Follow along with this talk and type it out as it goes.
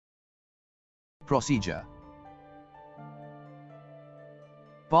Procedure.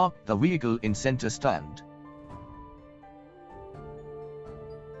 Park the vehicle in center stand.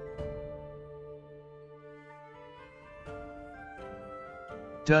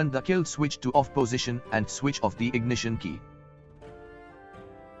 Turn the kill switch to off position and switch off the ignition key.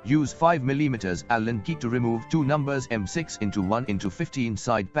 Use 5mm Allen key to remove two numbers M6x1x15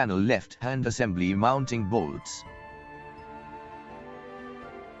 side panel left hand assembly mounting bolts.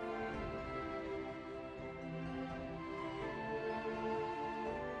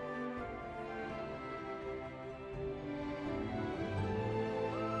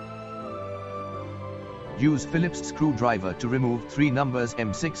 Use Phillips screwdriver to remove three numbers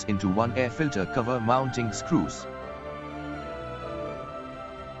M6x1 air filter cover mounting screws.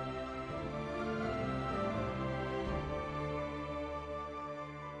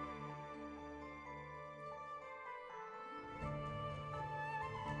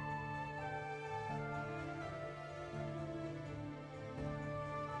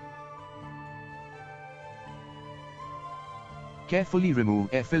 Carefully remove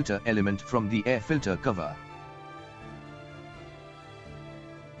air filter element from the air filter cover.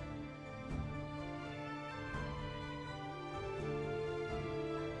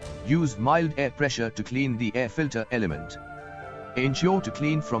 Use mild air pressure to clean the air filter element. Ensure to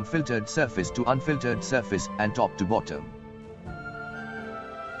clean from filtered surface to unfiltered surface and top to bottom.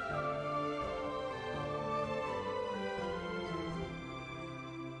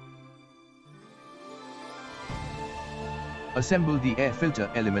 Assemble the air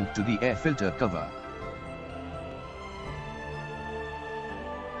filter element to the air filter cover.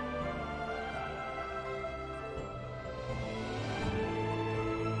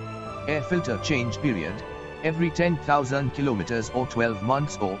 Air filter change period, every 10,000 kilometers or 12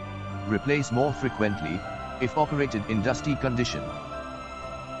 months, or replace more frequently if operated in dusty condition.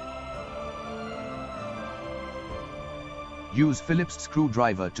 Use Phillips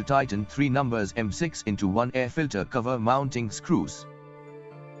screwdriver to tighten three numbers M6x1 air filter cover mounting screws.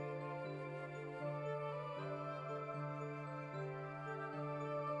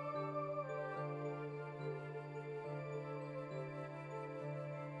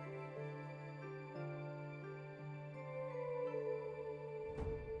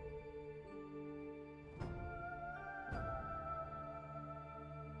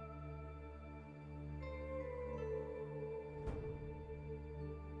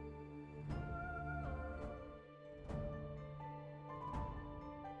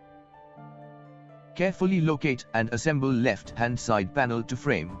 Carefully locate and assemble left-hand side panel to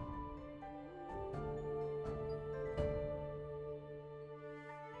frame.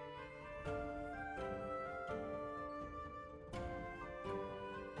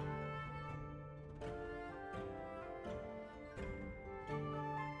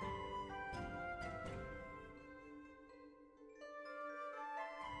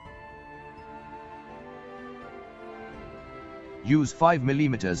 Use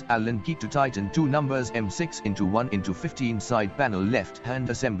 5mm Allen key to tighten two numbers M6x1x15 side panel left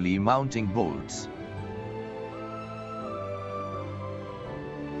hand assembly mounting bolts.